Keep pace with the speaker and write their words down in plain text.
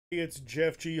It's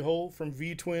Jeff G. Holt from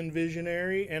V-Twin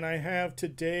Visionary, and I have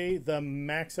today the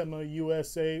Maxima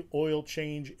USA oil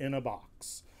change in a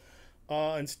box.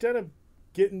 Instead of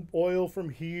getting oil from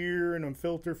here and a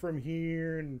filter from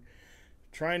here and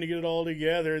trying to get it all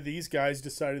together, these guys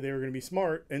decided they were going to be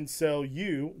smart and sell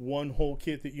you one whole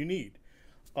kit that you need.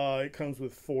 It comes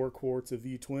with 4 quarts of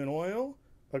V-Twin oil,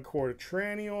 a quart of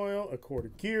tranny oil, a quart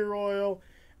of gear oil,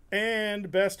 and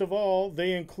best of all,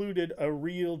 they included a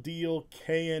real deal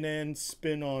K&N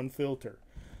spin-on filter.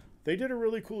 They did a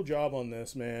really cool job on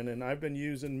this, man, and I've been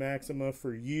using Maxima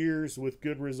for years with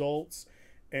good results,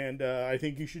 and I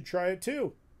think you should try it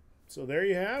too. So there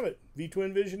you have it.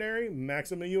 V-Twin Visionary,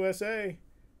 Maxima USA.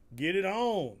 Get it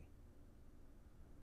on.